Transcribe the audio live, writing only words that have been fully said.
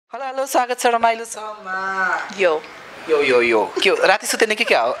Hello hello स्वागत छ रमाइलो छमा यो के राति सुतेन के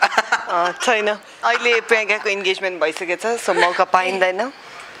हो छैन अहिले प्रियङ्काको इन्गेजमेन्ट भइसकेछ सो मौका पाइँदैन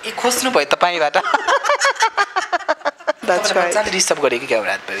ए खोज्नु भयो तपाईबाट That's right. जाने डिस्टर्ब गरेको के हो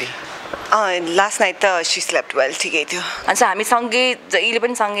रातभरि लास्ट नाइट त सी स्लेप्ट वेल ठिकै थियो अनि हामी सँगै जहिले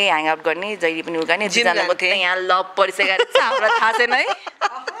पनि सँगै ह्याङ आउट गर्ने जहिले पनि उगाने दुईजना मात्रै यहाँ लभ परिसकेको छ हामीलाई थाहा छैन है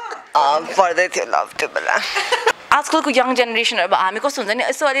पर्दै थियो लभ त्यो बेला आजकलको यङ जेनेरेसन अब हामी कस्तो हुन्छ नि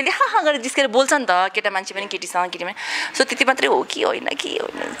यसो अलिअलि हा गरेर जिस्केर बोल्छ नि त केटा मान्छे पनि केटीसँग केटी पनि सो त्यति मात्रै हो कि होइन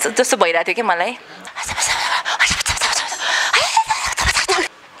जस्तो भइरहेको थियो कि मलाई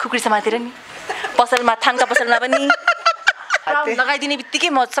खुकुरी समातेर नि पसलमा थानका पसलमा पनि लगाइदिने बित्तिकै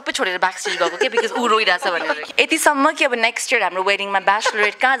म सबै छोडेर बाक्सी गएको के बिकज ऊ रोइरहेछ भनेर यतिसम्म कि अब नेक्स्ट इयर हाम्रो वेडिङमा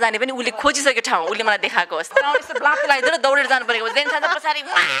ब्याचलरेट कहाँ जाने पनि उसले खोजिसकेको ठाउँ उसले मलाई देखाएको होस् यस्तो ब्लाक लगाइदिएर दौडेर जानु परेको देन थाहा पछाडि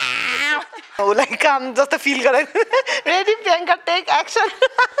उसलाई काम जस्तो फिल गराइ रेडी प्रियङ्का टेक एक्सन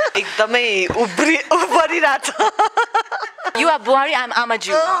एकदमै उभरिरहेछ यु आर बुहारी आइ एम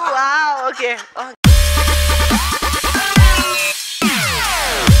आमाजु वाउ ओके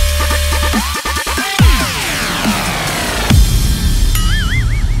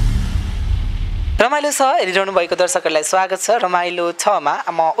रमाइलो छ हेरिरहनु भएको दर्शकहरूलाई स्वागत छ रमाइलो छमा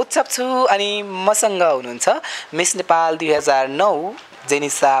म उत्सव छु अनि मसँग हुनुहुन्छ मिस नेपाल 2009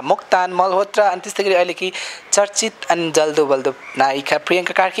 जेनिसा मोक्तान मल्होत्रा अनि त्यस्तै गरी अहिले कि चर्चित अनि जल्दो बल्दो नायिका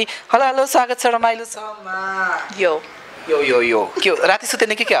प्रियङ्का कार्की हेलो हेलो स्वागत छ रमाइलो छमा यो के राति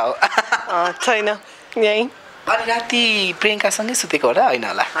सुतेन के हो छैन यही अनि राति प्रियङ्कासँगै सुतेको हो र होइन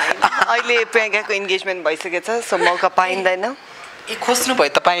होला अहिले प्रियङ्काको इन्गेजमेन्ट भइसकेछ सो मौका पाइँदैन ए खोज्नु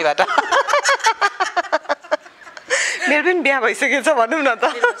भयो तपाईँबाट मेरो पनि बिहा भइसकेछ भनौँ न त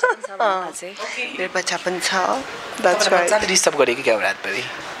मेरो बच्चा पनि छ जाने डिस्टर्ब गरेको के हो रातभरि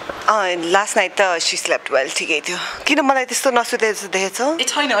लास्ट नाइट त सी स्लेप्ट वेल ठिकै थियो किन मलाई त्यस्तो नसुते जस्तो देखेछौ ए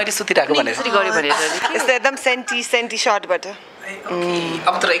छैन अहिले सुतिरहेको भनेर यस्तो एकदम सेन्टी सर्टबाट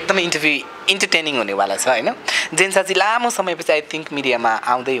अब तर एकदमै इन्टरटेनिङ हुनेवाला छ होइन जेन्साजी लामो समयपछि आई थिङ्क मिडियामा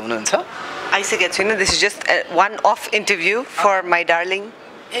आउँदै हुनुहुन्छ आइसकेको छैन this is just one of interview for my darling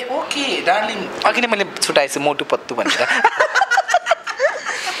A okay darling अघि नै मैले छुट्याएछु मोटु पत्तु भनेर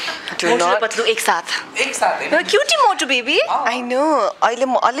पत्लु एक साथ cutie Motu baby I know अहिले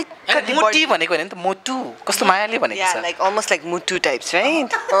म अलिक मोटी भनेको होइन नि त मोटु कस्तो मायाले भनेको छ लाइक अलमोस्ट लाइक मुटु टाइप्स राइट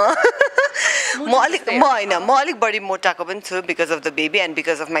म अलिक बढी मोटाको पनि छु because of the baby and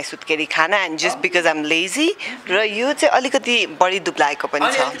because of my सुत्केरी खाना and just because I am lazy र यो चाहिँ अलिकति बढी दुब्लाएको पनि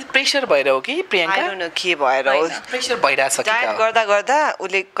छ प्रेसर भएर हो कि प्रियङ्का के भएर हो प्रेसर भइरहेछ कि डायट गर्दा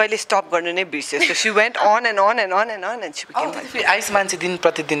उसले कहिले स्टप गर्नु नै बिर्स्यो so C went on and on and on and on and C became ice मान्छे दिन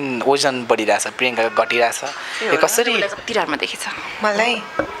प्रतिदिन ओजन बढिरहेछ प्रियङ्का घटिरहेछ कसरी तिहारमा देखेछ मलाई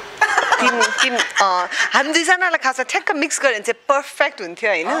हामी दुईजनालाई खास ठ्याक्क मिक्स गऱ्यो भने चाहिँ पर्फेक्ट हुन्थ्यो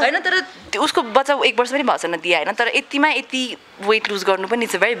होइन तर उसको बच्चा 1 वर्ष पनि भएको छैन दिया होइन तर यतिमा यति वेट लुज गर्नु पनि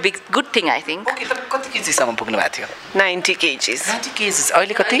it's a very big good thing I think कति केजीसम्म पुग्नु भएको थियो 90 kgs 90 kgs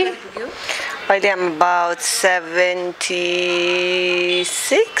अहिले कति अहिले आम अबाउट 7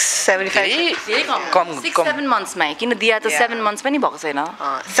 मन्थ्समा किन दिया त 7 मन्थ्स पनि भएको छैन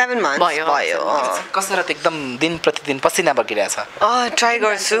 7 मन्थ्स भयो कसरत एकदम दिन प्रतिदिन पसिना बगिरहेछ ट्राई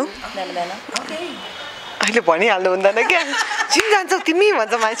गर्छु अहिले भनिहाल्नु हुँदैन क्या जिम जान्छौ तिमी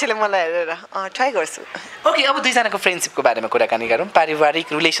भन्छ मान्छेले मलाई हेरेर ट्राई गर्छु ओके अब दुईजनाको फ्रेन्डसिपको बारेमा कुराकानी गरौँ पारिवारिक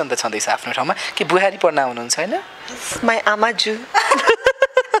रिलेसन त छँदैछ आफ्नो ठाउँमा कि बुहारी पढ्न हुनुहुन्छ होइन माई आमाजु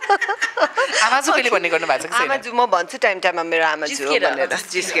आमाजु कहिले भन्ने गर्नु भएको छ कि आमाजु म भन्छु टाइममा मेरो आमाजु हो भनेर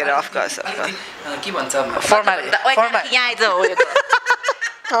जिस्केर अफ कोर्स के भन्छ फर्मा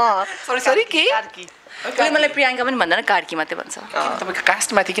सरी के मलाई प्रियङ्का पनि भन्दैन कार्की मात्रै भन्छ तपाईँको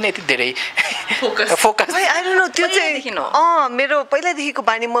कास्टमाथि किन यति धेरै फोकस आई डोन्ट नो त्यो चाहिँ मेरो पहिल्यैदेखिको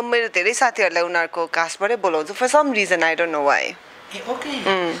बानी म मेरो धेरै साथीहरूलाई उनीहरूको कास्टबाटै बोलाउँछु for some reason I don't know why okay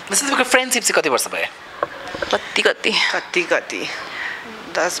तपाईँको फ्रेन्डसिप चाहिँ कति वर्ष भयो कति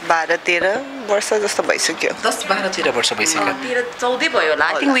 10, 12, 13 वर्ष जस्तो भइसक्यो 10, 12, 13 वर्ष भइसक्यो 13-14 भयो होला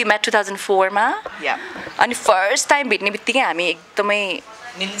आई थिङ्क वी मेट 2004 मा अनि फर्स्ट टाइम भेट्ने बित्तिकै हामी एकदमै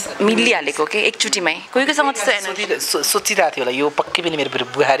मिलिहालेको के एकचोटिमै कोहीकोसँग त्यस्तो सोचिरहेको थियो होला यो पक्कै पनि मेरो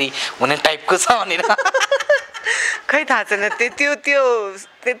बुहारी हुने टाइपको छ भनेर खै थाहा छैन त्यो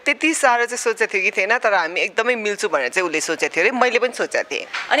त्यति साह्रो चाहिँ सोचेको थियो कि थिएन तर हामी एकदमै मिल्छु भनेर चाहिँ उसले सोचेको थियो अरे मैले पनि सोचेको थिएँ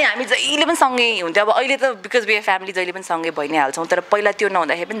अनि हामी जहिले पनि सँगै हुन्थ्यो अब अहिले त बिकज वी फ्यामिली जहिले पनि सँगै भइ नै हाल्छौँ तर पहिला त्यो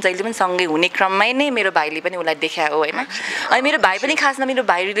नहुँदाखेरि पनि जहिले पनि सँगै हुने क्रममै नै मेरो भाइले पनि उसलाई देखायो होइन अनि मेरो भाइ पनि खासमा मेरो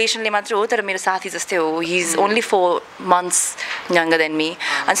भाइ रिलेसनले मात्र हो तर मेरो साथी जस्तै हो he is only 4 months younger than me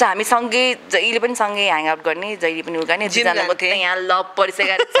अनि सो हामी सँगै जहिले पनि सँगै ह्याङ आउट गर्ने जहिले पनि उगाने दुईजना मात्रै यहाँ लभ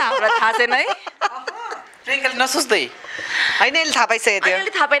परिसकेको छ हामीलाई थाहा छैन है प्रियङ्काले नसोच्दै होइन अहिले थाहा पाइसकेको थियो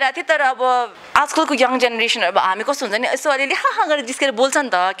अहिले थाहा पाइरहेको थिएँ तर अब आजकलको यङ जेनेरेसन अब हामी कस्तो हुन्छ नि यसो अलिअलि हा गरेर जिस्केर बोल्छ नि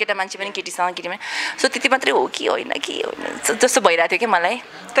त केटा मान्छे पनि केटीसँग केटी पनि सो त्यति मात्रै हो कि होइन जस्तो भइरहेको थियो कि मलाई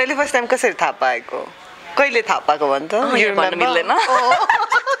तैँले फर्स्ट टाइम कसरी थाहा पाएको कहिले थाहा पाएको भन्छ भन्नु मिल्दैन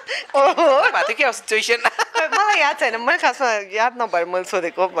के सिचुएसन मलाई याद छैन मैले खासमा याद नभएर मैले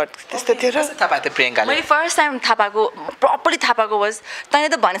सोधेको बट त्यस्तो थियो र थाहा पाएको थियो प्रियङ्काले मैले फर्स्ट टाइम थाहा पाएको प्रपरली थाहा पाएको वाज तैँले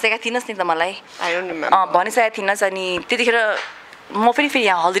त भनिसकेका थिइनस् नि त मलाई भनिसकेका थिइनस् अनि त्यतिखेर म पनि फेरि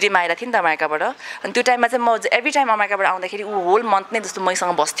यहाँ हलिडेमा आएर थिएँ नि त अमेरिकाबाट अनि त्यो टाइममा चाहिँ म एभ्री टाइम अमेरिकाबाट आउँदाखेरि ऊ होल मन्थ नै जस्तो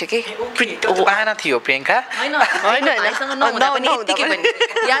मैसँग बस्थ्यो कि बाहना थियो प्रियङ्का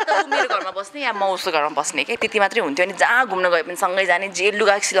या त ऊ मेरो घरमा बस्ने या म उसको घरमा बस्ने कि त्यति मात्रै हुन्थ्यो अनि जहाँ घुम्न गए पनि सँगै जाने जे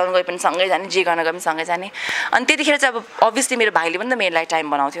लुगा सिलाउनु गए पनि सँगै जाने जे गर्न गए पनि सँगै जाने अनि त्यतिखेर चाहिँ अब अभियसली मेरो भाइले पनि त मेरो लागि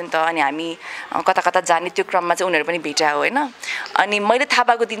टाइम बनाउँथ्यो नि त अनि हामी कता कता जाने त्यो क्रममा चाहिँ उनीहरू पनि भेटायो होइन अनि मैले थाहा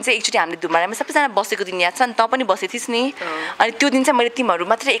पाएको दिन चाहिँ एकचोटि हामीले धुमारामा सबैजना बसेको दिन याद छ अनि तँ पनि बसेको थिइस् नि अनि त्यो दिन चाहिँ मैले तिमीहरू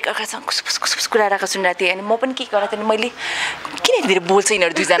मात्रै एकअर्कासँग खुसखुस कुरारहेको सुनिरहेको थिएँ अनि म पनि के गरेको थिएँ मैले किन यति धेरै बोल्छ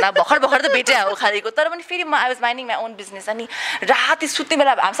यिनीहरू दुईजना भर्खर त भेटे हो खालेको तर पनि फेरि म I was माइन्डिङ my own business अनि राति सुत्ने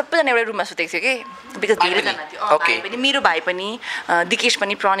बेला हामी सबैजना एउटा रुममा सुतेको थियो कि बिकज धेरैजना थियो पनि मेरो भाइ पनि दिकेश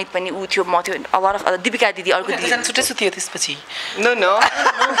पनि प्रणित पनि ऊ थियो म थियो अल दिपिका दिदी अर्को दिदी छुट्टै सुत्यो त्यसपछि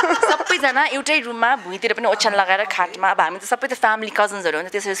सबैजना एउटै रुममा भुइँतिर पनि ओछ्यान लगाएर खाटमा अब हामी त सबै त फ्यामिली कजन्सहरू हुन्छ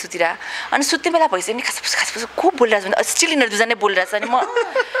त्यसरी सुतिरह अनि सुत्ने बेला भइसक्यो नि खास खास को बोलिरहेको छ भने स्टिल यिनीहरू दुईजना बोलिरहेको छ अनि म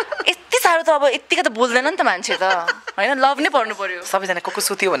यति साह्रो त अब यतिकै त बोल्दैन नि त मान्छे त होइन लभ नै पर्नु पर्यो सबैजना को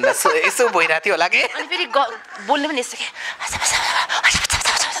सुत्यो भन्दा यसो भइरहेको थियो होला कि अनि फेरि बोल्ने पनि यस्तो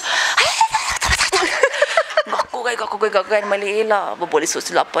गएको गएँ मैले ए ल अब भोलि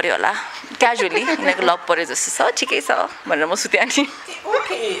सोच्छु लभ पऱ्यो होला क्याजुअली यिनीहरूको लभ पऱ्यो जस्तो छ ठिकै छ भनेर म सुतेँ अनि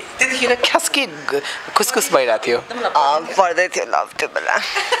त्यतिखेर खास के खुसखुस भइरहेको थियो पर्दै थियो लभ त्यो बेला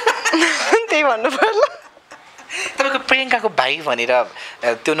त्यही भन्नु पर्ला तपाईँको प्रियङ्काको भाइ भनेर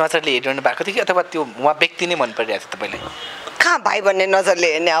त्यो नजरले हेरिरहनु भएको थियो कि अथवा त्यो उहाँ व्यक्ति नै मन परिरहेको थियो तपाईँलाई कहाँ भाइ भन्ने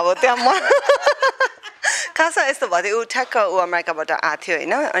नजरले हेर्ने अब त्यहाँ म खासमा यस्तो भयो थियो ऊ ठ्याक्क ऊ अमेरिकाबाट आएको थियो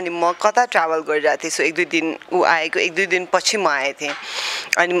होइन अनि म कता ट्राभल गरिरहेको थिएँ सो एक दुई दिन ऊ आएको एक दुई दिन पछि म आएको थिएँ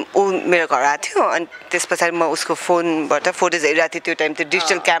अनि ऊ मेरो घर आएको थियो अनि त्यस पछाडि म उसको फोनबाट फोटोज हेरिरहेको थिएँ त्यो टाइम त्यो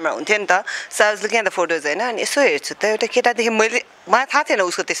डिजिटल क्यामेरा हुन्थ्यो नि त so I was looking at the photos होइन अनि यसो हेर्छु त एउटा केटादेखि मैले मलाई थाहा थिएन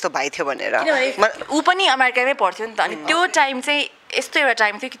उसको त्यस्तो भाइ थियो भनेर ऊ पनि अमेरिकामै पढ्थ्यो नि त अनि त्यो टाइम चाहिँ यस्तो एउटा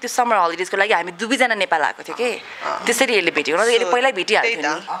टाइम थियो कि त्यो समर हलिडेजको लागि हामी दुवैजना नेपाल आएको थियो कि त्यसरी यसले भेटेको न यसले पहिल्यै भेटिहाल्थ्यो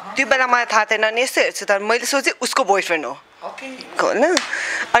नि त्यो बेला मलाई थाहा थिएन अनि यस्तो हेर्छु तर मैले सोचेँ उसको बोयफ्रेन्ड हो होइन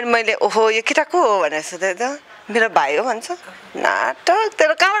अनि मैले ओहो यो केटा को हो भनेर सोधेँ त मेरो भाइ हो भन्छ नाटक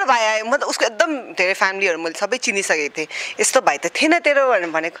तेरो कहाँबाट भाइ आयो म त उसको एकदम धेरै फ्यामिलीहरू मैले सबै चिनिसकेको थिएँ यस्तो भाइ त थिएन तेरो भनेर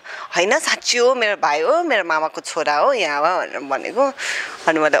भनेको होइन साँच्ची हो मेरो भाइ हो मेरो मामाको छोरा हो यहाँ हो भनेर भनेको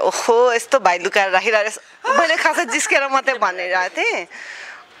अनि मैले ओहो यस्तो भाइ लुकाएर राखिरहेको मैले खासै जिस्केर मात्रै भनिरहेको थिएँ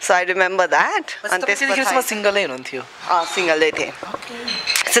सो आई रिमेम्बर द्याट अनि त्यसपछि सिङ्गलै हुनुहुन्थ्यो सिङ्गलै थिएँ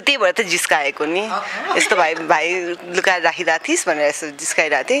सो त्यही भएर त जिस्काएको नि यस्तो भाइ लुकाएर राखिरहेको थिइस् भनेर यसो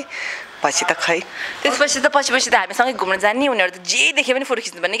जिस्काइरहेको थिएँ पछि त खै त्यसपछि त पछि त हामीसँगै घुम्न जाने उनीहरू त जे देखे पनि फोटो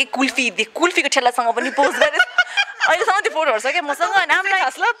खिच्नु भने कि कुल्फीको ठेलासँग पनि पोस्ट गरेर अहिलेसम्म त्यो फोटोहरू छ क्या मसँग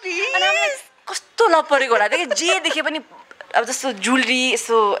हामीलाई कस्तो लभ परेको होला कि जे देखे पनि अब जस्तो ज्वेलरी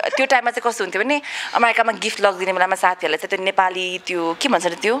यस्तो त्यो टाइममा चाहिँ कस्तो हुन्थ्यो भने अमेरिकामा गिफ्ट लगिदिने बेलामा साथीहरूलाई चाहिँ त्यो नेपाली त्यो के भन्छ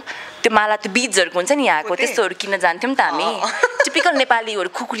अरे त्यो माला त्यो बिजहरूको हुन्छ नि यहाँको त्यस्तोहरू किन्न जान्थ्यौँ नि त हामी टिपिकल नेपालीहरू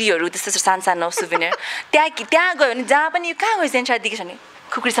खुकुरीहरू त्यस्तो सानो सानो सुभिनियर त्यहाँ गयो भने जहाँ पनि कहाँ गयो जेनिसा देखेछ भने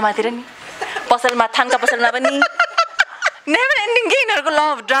खुकुरी समातेर नि पसलमा थानका पसलमा पनि नेभर एन्डिङ के यिनीहरूको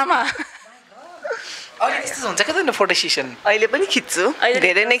लभ ड्रामा हुन्छ क्या त फोटो सेसन अहिले पनि खिच्छु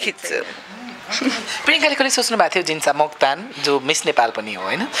धेरै नै खिच्छु प्रियङ्काले कहिले सोच्नु भएको थियो जिन्सा मोक्तान जो मिस नेपाल पनि हो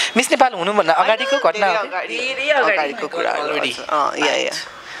होइन मिस नेपाल हुनुभन्दा अगाडिको घटना अगाडिको कुरा है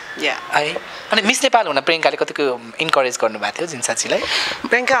अनि मिस नेपाल हुन प्रियङ्काले कतिको इन्करेज गर्नुभएको थियो जिन्साजीलाई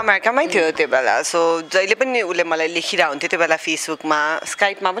प्रियङ्का अमेरिकामै थियो त्यो बेला सो जहिले पनि उसले मलाई लेखिरहेको हुन्थ्यो त्यो बेला फेसबुकमा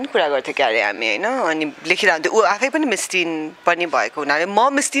स्काइपमा पनि कुरा गर्थ्यो क्या अरे हामी होइन अनि लेखिरहेको हुन्थ्यो ऊ आफै पनि मिस टिन पनि भएको हुनाले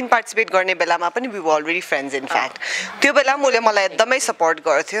म मिस टिन पार्टिसिपेट गर्ने बेलामा पनि we were already friends in fact त्यो बेला पनि उसले मलाई एकदमै सपोर्ट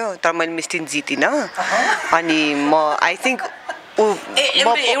गर्थ्यो तर मैले मिस टिन जितिनँ अनि म आई थिङ्क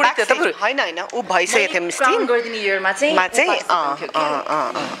होइन ऊ भइसकेको थियो मिस्टिन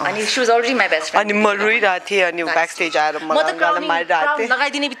अनि म रोइरहेको थिएँ अनि ब्याक स्टेज आएर मारिरहेको थिएँ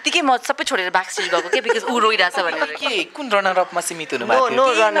लगाइदिने बित्तिकै म सबै छोडेर ब्याक स्टेज गएको के बिकज ऊ रोइरहेछ भनेर के कुन रनर अपमा सीमित हुनुभएको थियो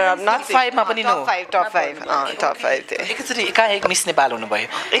नो रनर अप नट 5 मा पनि नो टप 5 थियो एकचोटि एकाएक मिस नेपाल हुनुभयो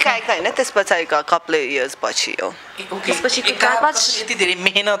एकाएक होइन त्यस पछाडि कपल इयर्स पछि हो त्यसपछि यति धेरै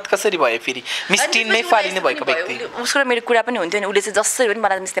मेहनत कसरी भयो फेरि मिस टिनमै फालिनु भएको व्यक्ति उसको मेरो कुरा पनि हुन्थ्यो नि उसले चाहिँ जसरी पनि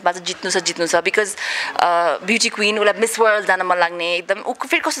मलाई मिस नेपाल चाहिँ जित्नु छ बिकज ब्युटी क्विन उसलाई मिस वर्ल्ड जान मन लाग्ने एकदम ऊ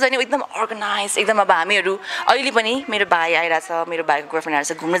फेरि कस्तो जाने एकदम अर्गनाइज एकदम अब हामीहरू अहिले पनि मेरो भाइ आइरहेछ मेरो भाइको गर्लफ्रेन्ड आएर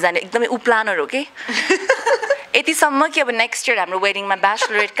घुम्न जाने एकदमै ऊ प्लानर हो कि यतिसम्म कि अब नेक्स्ट इयर हाम्रो वेडिङमा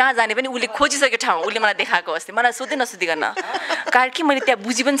ब्याचलरेट कहाँ जाने पनि उसले खोजिसक्यो ठाउँ उसले मलाई देखाएको अस्ति मलाई सोधै नसोधिकन कार्की मैले त्यहाँ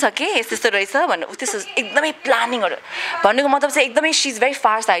बुझी पनि सकेँ यस्तो यस्तो रहेछ भनेर ऊ त्यस्तो एकदमै प्लानिङहरू भन्नुको मतलब चाहिँ एकदमै C is very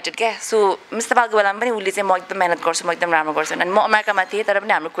far cited क्या सो मिस नेपालको बेलामा पनि उसले चाहिँ म एकदम मेहनत गर्छु म एकदम राम्रो गर्छु अनि म अमेरिकामा थिएँ तर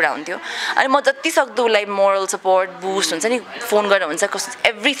पनि हाम्रो कुरा हुन्थ्यो अनि म जति सक्दो उसलाई मोरल सपोर्ट बुस्ट हुन्छ नि फोन गरेर हुन्छ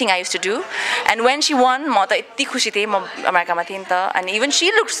कस्तो everything I use to do and when she one म त यति खुसी थिएँ म अमेरिकामा थिएँ नि त अनि even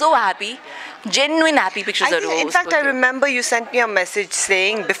see look so happy genuine happy pictures are in fact I remember you sent me a message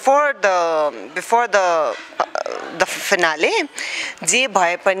saying before the finale je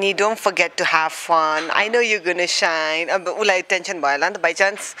bhaye pani don't forget to have fun I know you're going to shine अब उलाई tension भयो होला नि त by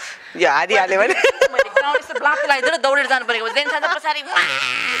chance यो हारी हाल्यो भने मैले ग्राउन्ड यस्तो ब्लाक लगाइदिएर दौडेर जानु परेको जेनिसा त पछाडि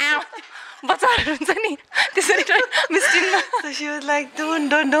बच्चाहरू हुन्छ नि त्यसरी मिस्टिनमा so she was like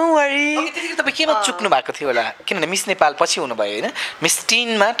don't worry त्यतिखेर तपाईँ केमा चुक्नु भएको थियो होला किनभने मिस नेपाल पछि हुनुभयो होइन मिस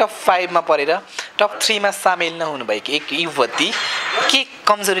 10 मा टप 5 मा परेर टप 3 मा सामेल नहुनु भएको एक युवती के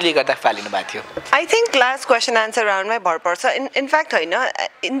कमजोरीले गर्दा फालिनु भएको थियो I think last question answer round मै भर पर्छ in fact होइन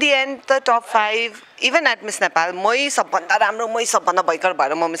in the end the top 5 even at Miss Nepal मै सबभन्दा राम्रो मै सबभन्दा भयंकर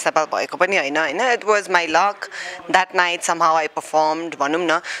भएर म मिस नेपाल भएको पनि हैन it was my luck that night somehow I performed भनौं न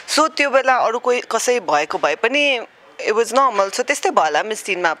सो त्यो बेला अरु कोही कसै भएको भए पनि it was normal so त्यस्तै भयो होला मिस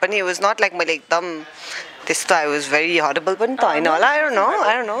 10 मा पनि it was not like मैले एकदम त्यस्तो I was very horrible पनि त हैन होला I don't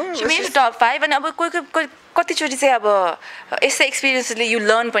know she made the top 5 अनि अब कोही कतिचोटि चाहिँ अब यस्तै एक्सपिरियन्सले यु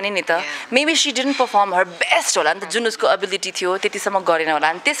लर्न पनि नि त maybe C didn't perform her best होला नि त जुन उसको एबिलिटी थियो त्यतिसम्म गरेन होला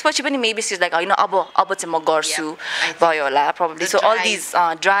अनि त्यसपछि पनि मेबी सी लाइक होइन अब चाहिँ म गर्छु भयो होला probably so all these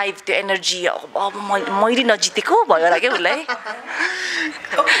drive त्यो एनर्जी अब मैले नजितेको भयो होला क्या उसलाई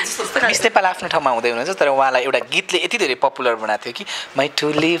मिस नेपाल आफ्नो ठाउँमा हुँदै हुनुहुन्छ तर उहाँलाई एउटा गीतले यति धेरै पपुलर बनाएको थियो कि मै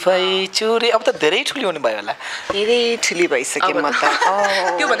ठुली भई चुरे अब त धेरै ठुली हुनु भयो होला धेरै ठुली भइसके म त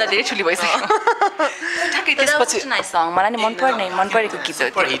त्यो भन्दा धेरै ठुली भइसक्यो त्यसपछि नाइस सङ मलाई नि मन परेको गीत हो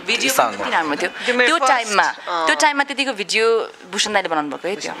भिडियो पनि राम्रो थियो त्यो टाइममा त्यतिको भिडियो भूषण दाइले बनाउनु भएको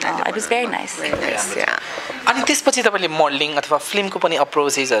है त्यो इट वाज भेरी नाइस अनि त्यसपछि तपाईले मोडलिङ अथवा फिल्मको पनि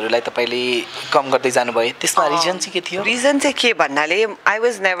अप्रोचेसहरुलाई तपाईले कम गर्दै जानुभयो त्यसमा रिजन चाहिँ के थियो रिजन चाहिँ के भन्नाले आई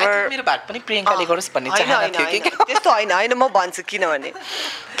वाज नेभर मेरो भाग पनि प्रियङ्काले गरोस् भन्ने चाहना थियो कि त्यस्तो हैन म भन्छु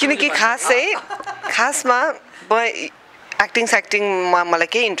किनकि खासमा एक्टिङ सेक्टिङमा मलाई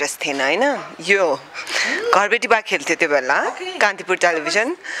केही इन्ट्रेस्ट थिएन हैन यो घरबेटी बा खेल्थ्यो त्यो बेला कान्तिपुर टेलिभिजन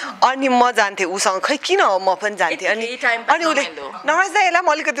अनि म जान्थे उसँग खै किन हो म पनि जान्थे अनि उले नराज दाइ यसलाई म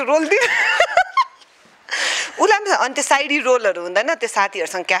अलिकति रोल दिए उलाई अनि त्यो साइडी रोलहरू हुँदैन त्यो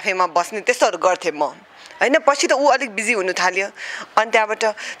साथीहरूसँग क्याफेमा बस्ने त्यस्तोहरू गर्थेँ म हैन पछि त ऊ अलिक बिजी हुनु थाल्यो अनि त्यहाँबाट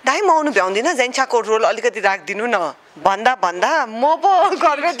दाइ म आउनु भ्याउँदिनँ जेन्साको रोल अलिकति राखिदिनु न भन्दा म पो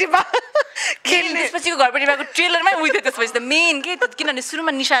घरबेटी बा खेल्ने त्यसपछिको घरबेटी बाको ट्रेलरमै उयो थियो त्यसपछि त मेन के किनभने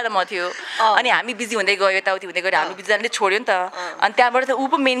सुरुमा निशा र म थियो अनि हामी बिजी हुँदै गयो यताउति हुँदै गयो हामी बिजीले छोड्यो नि त अनि त्यहाँबाट त ऊ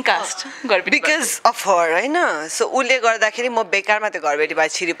पो main caste घरबेटी because of her हैन सो उसले गर्दाखेरि म बेकारमा त्यो घरबेटी बा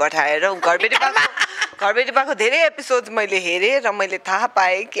छिरी पठाएर घरबेटी बाको धेरै एपिसोड्स मैले हेरेँ र मैले थाहा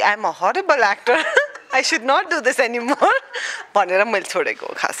पाएँ कि I am a horrible actor I should not do this anymore भनेर मैले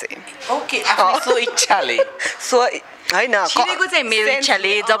छोडेको खासै ओके आफ्नो सो इच्छाले सो हैन छिरेको चाहिँ मेरो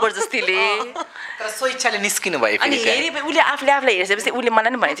इच्छाले जबरजस्तीले तर सो इच्छाले निस्किनु भयो अनि हेरे उले आफूले हेरेपछि उले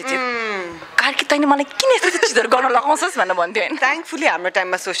मलाई नि भनेको थियो कार्की तैँले मलाई किन यस्तो चीजहरु गर्न लगाउँछस् भनेर भन्थ्यो हैन थ्याङ्कफुली हाम्रो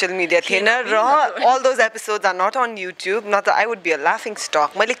टाइममा सोशल मिडिया थिएन र all those episodes are not on YouTube न त आई वुड बी अ लाफिङ स्टक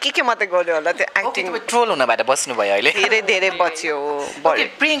मैले के मात्रै गर्यो होला त्यो एक्टिङ ट्रोल हुनबाट बस्नु भयो अहिले धेरै बच्यो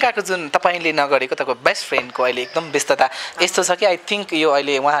प्रियङ्काको जुन तपाईले नगरेको तपाईको बेस्ट फ्रेन्डको अहिले एकदम व्यस्तता यस्तो छ कि आई थिंक यो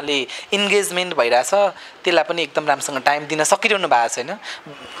अहिले उहाँले इन्गेजमेन्ट भइराछ त्यसलाई पनि एकदम राम्रोसँग टाइम दिन सकिरहनु भएको छैन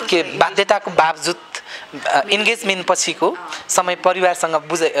के बाध्यताको बावजुद इन्गेजमेन्ट पछिको समय परिवारसँग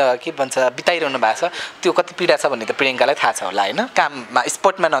के भन्छ बिताइरहनु भएको छ त्यो कति पीडा छ भन्ने त प्रियङ्कालाई थाहा छ होला हैन काममा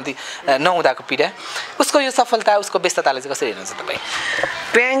स्पोर्टमा नहुँदाको पीडा उसको यो सफलता उसको व्यस्तताले चाहिँ कसरी हेर्नुहुन्छ तपाई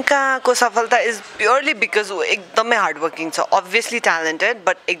प्रियङ्काको सफलता इज प्योरली बिकज ऊ एकदमै हार्ड वर्किङ छ अब्भियसली ट्यालेन्टेड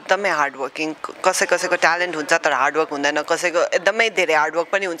बट एकदमै हार्ड वर्किङ कसैको ट्यालेन्ट हुन्छ तर हार्ड वर्क हुँदैन कसैको एकदमै धेरै हार्ड वर्क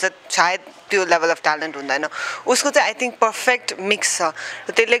पनि हुन्छ सायद त्यो लेभल अफ ट्यालेन्ट हुँदैन उसको चाहिँ आई थिंक पर्फेक्ट मिक्स छ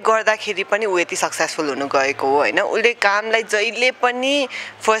र त्यसले गर्दाखेरि पनि ऊ यति सक्सेसफुल हुनु गएको हो हैन उसले कामलाई जहिले पनि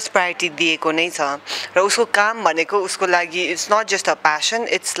फर्स्ट प्रायोरिटी दिएको नै छ र उसको काम भनेको उसको लागि it's not just a passion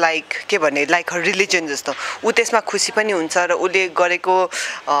it's like के भन्ने लाइक अ रिलिजन जस्तो ऊ त्यसमा खुसी पनि हुन्छ र उसले गरेको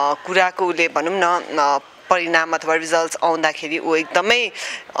कुराको उसले भनौँ न परिणाम अथवा रिजल्ट्स आउँदाखेरि ऊ एकदमै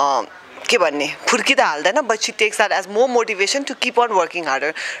के भन्ने फुर्की त हाल्दैन but C takes that as more motivation to keep on working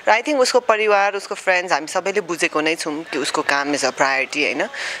harder र आई थिङ्क उसको परिवार उसको फ्रेन्ड्स हामी सबैले बुझेको नै छौँ कि उसको काम इज अ प्रायोरिटी होइन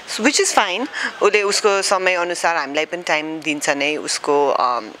विच इज फाइन उसले उसको समयअनुसार हामीलाई पनि टाइम दिन्छ नै उसको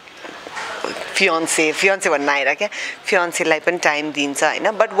फियोन्से भन्न आएर क्या फियोन्सेलाई पनि टाइम दिन्छ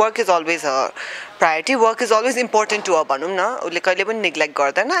होइन but work is always a priority work is always important to a भनौँ न उसले कहिले पनि नेग्लेक्ट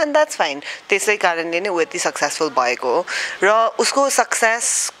गर्दैन एन्ड द्याट्स फाइन त्यसै कारणले नै ऊ यति सक्सेसफुल भएको हो र उसको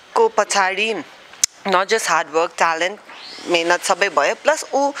सक्सेसको पछाडि नट जस्ट हार्डवर्क ट्यालेन्ट मेहनत सबै भयो प्लस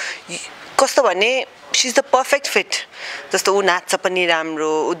ऊ कस्तो भने C is the perfect fit जस्तो ऊ नाच्छ पनि राम्रो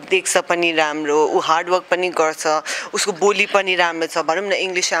ऊ देख्छ पनि राम्रो ऊ हार्डवर्क पनि गर्छ उसको बोली पनि राम्रो छ भनौँ न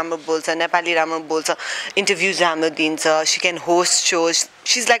इङ्ग्लिस राम्रो बोल्छ नेपाली राम्रो बोल्छ इन्टरभ्युज राम्रो दिन्छ C can host shows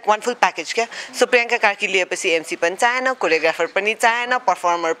C is like one full package क्या सो प्रियङ्का कार्की लिएपछि एमसी पनि चाहेन कोरियोग्राफर पनि चाहेन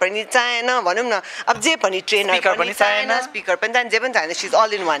पर्फर्मर पनि चाहेन भनौँ न अब जे पनि ट्रेनर पनि चाहेन स्पिकर पनि चाहेन जे पनि चाहेन C is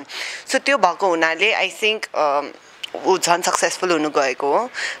all in one so त्यो भएको हुनाले आई थिङ्क ऊ झन् सक्सेसफुल हुनु गएको हो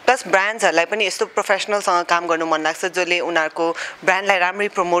प्लस ब्रान्ड्सहरूलाई पनि यस्तो प्रोफेसनलसँग काम गर्नु मन लाग्छ जसले उनीहरूको ब्रान्डलाई राम्ररी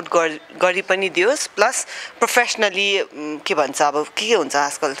प्रमोट गरी पनि दियोस् प्लस प्रोफेसनली के भन्छ अब के हुन्छ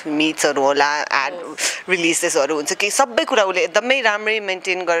आजकल मिट्सहरू होला एड रिलिजेसहरू हुन्छ कि सबै कुरा उसले एकदमै राम्ररी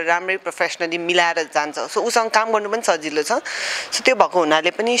मेन्टेन गरेर राम्ररी प्रोफेसनली मिलाएर जान्छ सो उसँग काम गर्नु पनि सजिलो छ सो त्यो भएको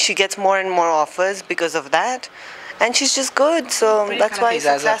हुनाले पनि C gets more and more offers because of that and she's just good so that's why she's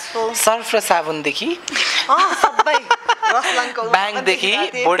successful Surf र साबुन देखि सबै ब्याङ्क देखि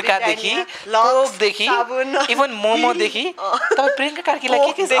बोडका देखि कोक देखि इभन मोमो देखि तपाईँ प्रियङ्का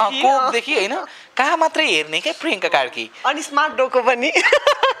कार्कीलाई के कोक देखि होइन कहाँ मात्रै हेर्ने क्या प्रियङ्का कार्की अनि स्मार्ट डोको पनि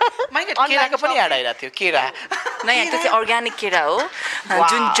केराको पनि याद आइरहेको थियो केरा नयाँ त्यो चाहिँ अर्ग्यानिक केरा हो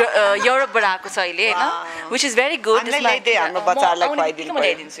जुन युरोपबाट आएको छ अहिले होइन विच इज भेरी गुड त्यो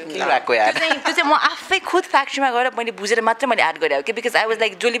चाहिँ म आफै खुद फ्याक्ट्रीमा गएर मैले बुझेर मात्रै मैले एड गरेँ कि बिकज आई वाज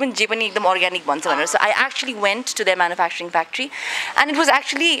लाइक जसले पनि जे पनि एकदम अर्ग्यानिक भन्छ भनेर so I actually went to the manufacturing factory and it was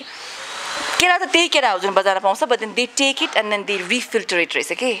actually केरा त त्यही केरा हो जुन बजारमा पाउँछ but then they take it and then they रिफिल्टर it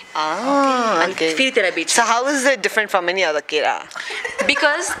रहेछ कि फेरि त्यसलाई बेच्छ So how is it different from any other केरा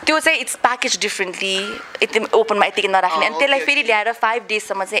बिकज त्यो चाहिँ इट्स प्याकेज डिफ्रेन्टली एकदम ओपनमा यतिकै नराख्ने अनि त्यसलाई फेरि ल्याएर 5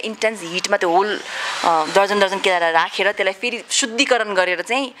 डेजसम्म चाहिँ इन्टेन्स हिटमा त्यो होल दर्जन केरा राखेर त्यसलाई फेरि शुद्धिकरण गरेर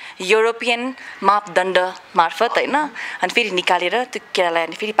चाहिँ युरोपियन मापदण्ड मार्फत होइन अनि फेरि निकालेर त्यो केरालाई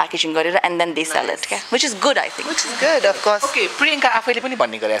अनि फेरि प्याकेजिङ गरेर and then they sell it क्या which is good I think which is good of course okay Priyanka आफैले पनि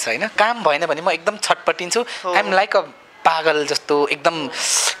भन्ने गरेछ होइन काम भएन भने म एकदम छटपटिन्छु आई एम लाइक अ पागल जस्तो एकदम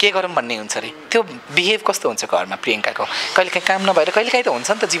के गरौँ भन्ने हुन्छ अरे त्यो बिहेभ कस्तो हुन्छ घरमा प्रियङ्काको कहिलेकाहीँ काम नभएर कहिलेकाहीँ त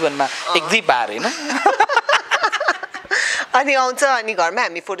हुन्छ नि त जीवनमा एक दुई बार होइन अनि आउँछ अनि घरमै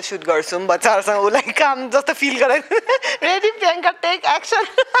हामी फोटोसुट गर्छौँ बच्चाहरूसँग उसलाई काम जस्तो फिल गराइ रेडी प्रियङ्का टेक एक्सन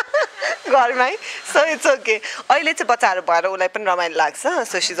घरमै सो इट्स ओके अहिले चाहिँ बच्चाहरू भएर उसलाई पनि रमाइलो लाग्छ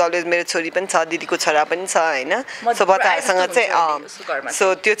सो सी इज अलवेज मेरो छोरी पनि छ दिदीको छोरा पनि छ होइन सो बच्चाहरूसँग चाहिँ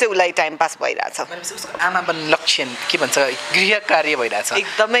सो त्यो चाहिँ उसलाई टाइम पास भइरहेछ आमा पनि लक्षण के भन्छ गृह कार्य भइरहेछ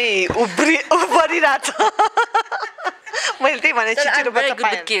एकदमै उभरिरहेछ मैले त्यही भने छिटो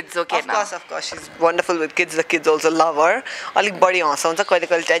of course she is wonderful with kids the kids also love हर अलिक बढी हँसाउँछ कहिले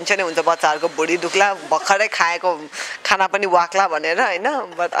कहिले टेन्सनै हुन्छ बच्चाहरूको भुँडी दुख्ला भर्खरै खाएको खाना पनि वाक्ला भनेर होइन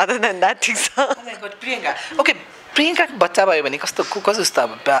बट अदर देन द्याट ठिक छ प्रियङ्का ओके प्रियङ्काको बच्चा भयो भने कस्तो कस्तो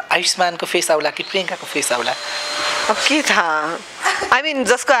अब आयुष्मानको फेस आउला कि प्रियङ्काको फेस आउला अब के थाहा आई मिन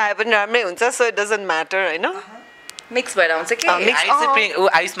जसको आए पनि राम्रै हुन्छ सो इट डजन्ट म्याटर होइन मिक्स भएर आउँछ कि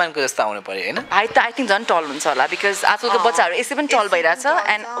आयुष्मानको जस्तो आउनु पर्यो होइन हाइट त आई थिङ्क झन् टल हुन्छ होला बिकज आजकलको बच्चाहरू यसै पनि टल भइरहेछ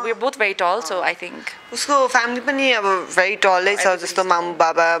and we are both very टल सो आई थिङ्क उसको फ्यामिली पनि अब भेरी टलै छ जस्तो मामु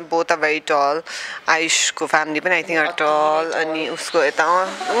बाबा बोथ आर भेरी टल आयुषको फ्यामिली पनि आई थिङ्क आर टल अनि उसको यता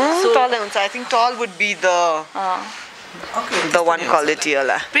टलै हुन्छ आई थिङ्क टल would be the one quality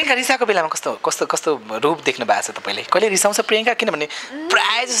होला प्रियङ्का रिसाको बेलामा कस्तो कस्तो कस्तो रूप देख्नु भएको छ तपाईँले कहिले रिसाउँछ प्रियङ्का किनभने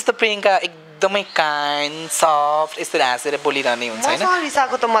प्रायः जस्तो प्रियङ्का एकदमै काइन्ड सफ्ट यसरी हाँसेर बोलिरहने हुन्छ होइन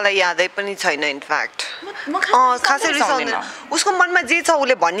रिसाको त मलाई यादै पनि छैन इनफ्याक्ट खासै रिसाउँदैन उसको मनमा जे छ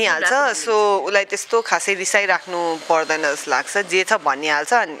उसले भनिहाल्छ सो उसलाई त्यस्तो खासै रिसाइराख्नु पर्दैन जस्तो लाग्छ जे छ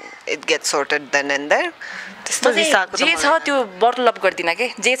भनिहाल्छ अनि it get sorted then and there त्यस्तो रिसाको जे छ त्यो बटल अप गर्दिनँ के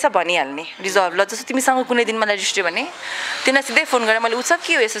जे छ भनिहाल्ने रिजल्भ ल जस्तो तिमीसँग कुनै दिन मलाई रिस्ट्यो भने तिमीलाई सिधै फोन गरेर मैले उत्सव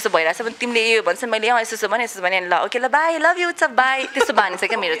के हो यस्तो भइरहेछ भने तिमीले यो भन्छ मैले यस्तो भने यस्तो भने ल ओके ल बाई लभ यु उत्सव बाई त्यस्तो बानी छ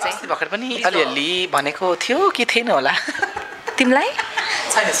क्या मेरो चाहिँ भर्खर पनि अलिअलि भनेको थियो कि थिएन होला तिमीलाई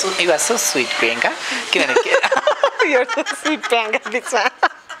छैन so you are so sweet Priyanka किनभने स्विट प्रियङ्का बिचमा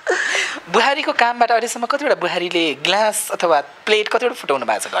बुहारीको कामबाट अहिलेसम्म कतिवटा बुहारीले ग्लास अथवा प्लेट कतिवटा फुटाउनु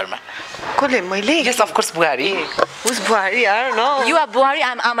भएको छ घरमा कसले मैले यस अफ कोर्स बुहारी Who's Buhari? I don't know. You are Buhari,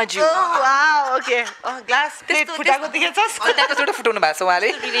 I'm Amaju. Oh, wow, okay. Glass plate फुटाएको देखेछस्? कतिवटा फुटाउनु भएको छ उहाँले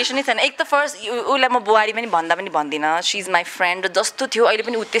रिलेसन नै छैन एक त फर्स्ट उसलाई म बुहारी पनि भन्दा पनि भन्दिनँ सी इज माई फ्रेन्ड र जस्तो थियो अहिले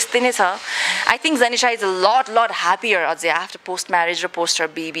पनि ऊ त्यस्तै नै छ I think Jenisa is a lot happier अझै आफ्टर पोस्ट म्यारेज र पोस्ट हर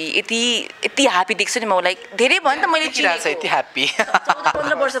बेबी यति ह्याप्पी देख्छु नि म उसलाई धेरै भयो नि त मैले चिनेको यति ह्याप्पी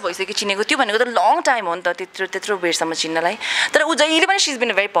 15 वर्ष भइसक्यो चिनेको त्यो भनेको त लङ टाइम हो नि त त्यत्रो बेरसम्म चिन्नलाई तर ऊ जहिले पनि C is been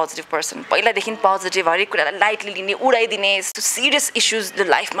a very positive person पहिलादेखि पोजिटिभ हरेक कुरालाई लाइटली लिने उडाइदिने यस्तो सिरियस इस्युज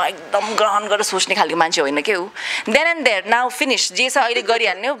लाइफमा एकदम ग्रहण गरेर सोच्ने खालको मान्छे होइन क्या ऊ then and there now finish जे छ अहिले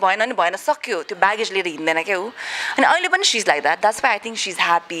गरिहाल्ने हो भएन नि भएन सक्यो त्यो ब्यागेज लिएर हिँड्दैन क्या ऊ अनि अहिले पनि C is like that that's why I think C is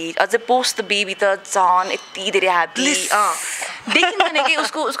happy अझै पोस्ट द बेबी त झन् यति धेरै ह्याप्पी देखिँदैन कि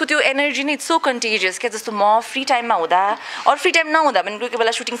उसको त्यो एनर्जी नै सो कन्टेजियस क्या जस्तो म फ्री टाइममा हुँदा अरू फ्री टाइम नहुँदा पनि कोही कोही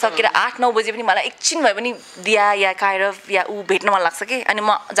बेला सुटिङ सकेर 8-9 बजे पनि मलाई एकछिन भए पनि दिया या काइरफ या ऊ भेट्न मन लाग्छ कि अनि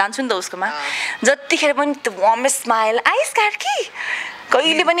म जान्छु नि त उसकोमा जतिखेर पनि त्यो वार्मेस्ट स्माइल आइस कार्की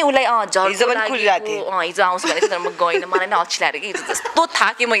कहिले पनि उसलाई हिजो आउँछु भनेको तर म गइनँ मलाई नै अल्छी लाग्यो कि हिजो जस्तो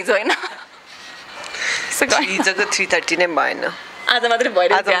थाकेँ म हिजो होइन हिजोको 3:30 नै भएन आज मात्रै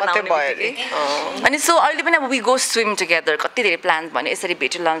भयो अनि सो अहिले पनि अब वी गो स्विम टुगेदर कति धेरै प्लान्स भन्यो यसरी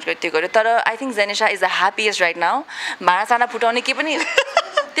भेट्यो लन्च गर्यो त्यो गर्यो तर I think Jenisa is the happiest right now भाँडासाँडा फुटाउने के पनि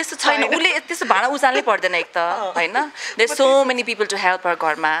त्यस्तो छैन उसले त्यस्तो भाँडा उचाल्नै पर्दैन एक त होइन there so many people to help her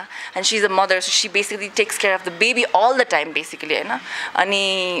घरमा and C is a mother so see basically takes care of the baby all the time basically होइन अनि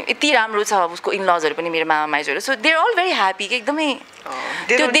यति राम्रो छ उसको इनलजहरू पनि मेरो मामा माइजहरू so there all very happy कि एकदमै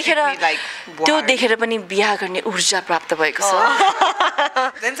त्यो देखेर पनि बिहा गर्ने ऊर्जा प्राप्त भएको छ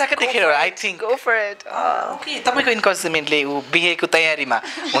I think go for it okay तपाईको इन्करेजमेन्टले ऊ बिहेको तयारीमा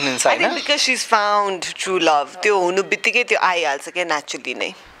हुनुहुन्छ हैन because she is found true love त्यो हुनु बित्तिकै त्यो आइहाल्छ क्या नेचुरली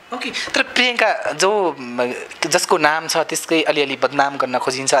नै ओके तर प्रियङ्का जसको नाम छ त्यसकै अलिअलि बदनाम गर्न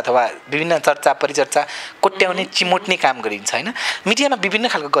खोजिन्छ अथवा विभिन्न चर्चा परिचर्चा कोट्याउने चिमोट्ने काम गरिन्छ होइन मिडियामा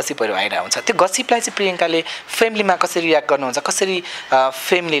विभिन्न खालको गसिपहरू आइरहेको हुन्छ त्यो गसिपलाई चाहिँ प्रियङ्काले फ्यामिलीमा कसरी रियाक्ट गर्नुहुन्छ कसरी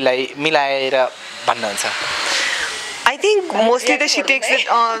फ्यामिलीलाई मिलाएर भन्नुहुन्छ आई थिङ्क मोस्टली त सी टेक्स इट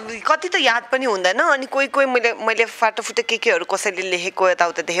कति त याद पनि हुँदैन अनि कोही मैले फाटोफुटो केहरू कसैले लेखेको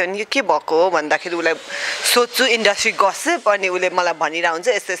यताउता देख्यो भने यो के भएको हो भन्दाखेरि उसलाई सोध्छु इन्डस्ट्री गसिप अनि उसले मलाई भनिरहेको हुन्छ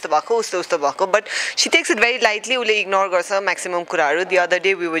यस्तो यस्तो भएको उस्तो भएको but C takes it very lightly उसले इग्नोर गर्छ म्याक्सिमम् कुराहरू the other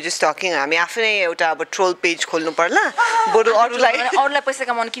day we were just talking हामी आफ्नै एउटा अब ट्रोल पेज खोल्नु पर्ला बरु अरूलाई पैसा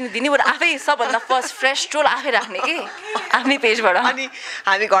कमाउनु किन दिने बरु आफै सबभन्दा फर्स्ट फ्रेस ट्रोल आफै राख्ने कि आफ्नै पेजबाट अनि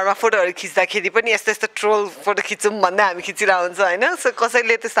हामी घरमा फोटोहरू खिच्दाखेरि पनि यस्तो यस्तो ट्रोल फोटो खिच्छौँ भन्दा हामी खिचिरहेको हुन्छ होइन सो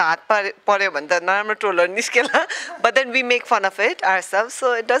कसैले त्यस्तो हात पर्यो भने त नराम्रो ट्रोलहरू निस्केला but then we make fun of it ourselves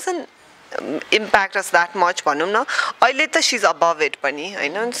so it doesn't impact us that much भनौँ न अहिले त सी इज अबभ इट पनि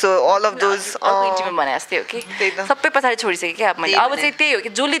होइन सो अल अफ दोज भने जस्तै हो कि सबै पछाडि छोडिसकेँ क्या मैले अब चाहिँ त्यही हो कि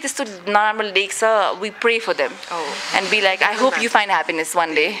जसले त्यस्तो नराम्रो लेख्छ we pray for them and be like I hope you find happiness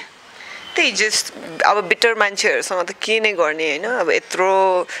one day त्यही जस्ट अब बिटर मान्छेहरूसँग त के नै गर्ने होइन अब यत्रो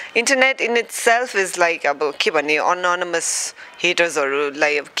internet in it self is like अब के भन्ने अनोनमस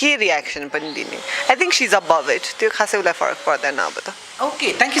हेटर्सहरूलाई अब के रियाक्सन पनि दिने I think C is अबभ it त्यो खासै उसलाई फरक पर्दैन अब त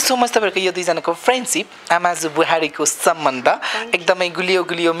okay thank you so much तपाईँहरूको यो दुईजनाको फ्रेन्डसिप आमाजु बुहारीको सम्बन्ध एकदमै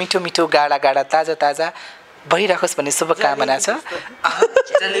गुलियो मिठो मिठो गाडा ताजा भइराखोस् भन्ने शुभकामना छ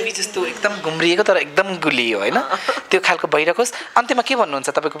जलेबी जस्तो एकदम घुम्रिएको तर एकदम गुलियो होइन त्यो खालको भइराखोस् अन्त्यमा के भन्नुहुन्छ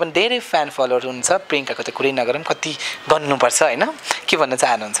तपाईँको पनि धेरै फ्यान फलोवर हुनुहुन्छ प्रियङ्काको त कुरै नगरौँ कति बन्नुपर्छ होइन के भन्न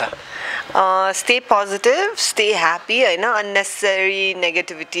चाहनुहुन्छ स्टे पोजिटिभ स्टे ह्याप्पी होइन अननेसेसरी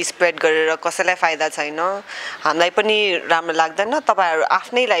नेगेटिभिटी स्प्रेड गरेर कसैलाई फाइदा छैन हामीलाई पनि राम्रो लाग्दैन तपाईँहरू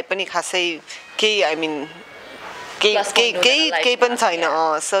आफ्नैलाई पनि खासै केही आई मिन केही पनि छैन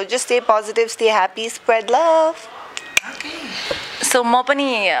so just stay positive stay happy spread love so म पनि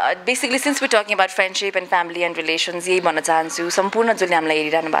basically since we talking about friendship and family and relations यही भन्न चाहन्छु सम्पूर्ण जसले हामीलाई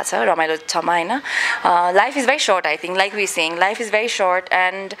हेरिरहनु भएको छ रमाइलो छमा होइन life is very short I think like we सेङ life is very short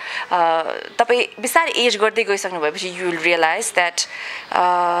and तपाईँ बिस्तारै एज गर्दै गइसक्नु भएपछि you will realise that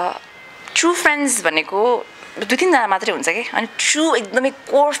true friends भनेको 2-3जना मात्रै हुन्छ कि अनि ट्रु एकदमै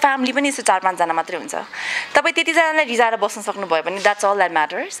कोर फ्यामिली पनि यस्तो 4-5जना मात्रै हुन्छ तपाईँ त्यतिजनालाई रिजाएर बस्न सक्नुभयो भने that's all that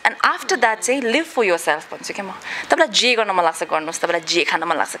matters and after that चाहिँ लिभ फर योर सेल्फ भन्छु क्या म तपाईँलाई जे गर्न मन लाग्छ गर्नुहोस् तपाईँलाई जे खान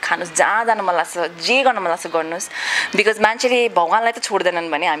मन लाग्छ खानुहोस् जहाँ जान मन लाग्छ जे गर्न मन लाग्छ गर्नुहोस् बिकज मान्छेले भगवान्लाई त छोड्दैनन्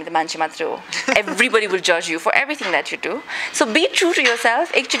भने हामी त मान्छे मात्रै हो एभ्रीबडी विल जज you for everything that you do so be true to your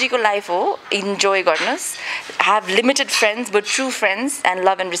self एकचोटिको life हो इन्जोय गर्नुहोस् have limited friends but true friends and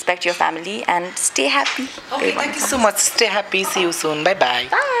love and respect your family and stay happy Thank you so much. Stay happy. See you soon. Bye-bye.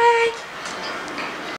 Bye.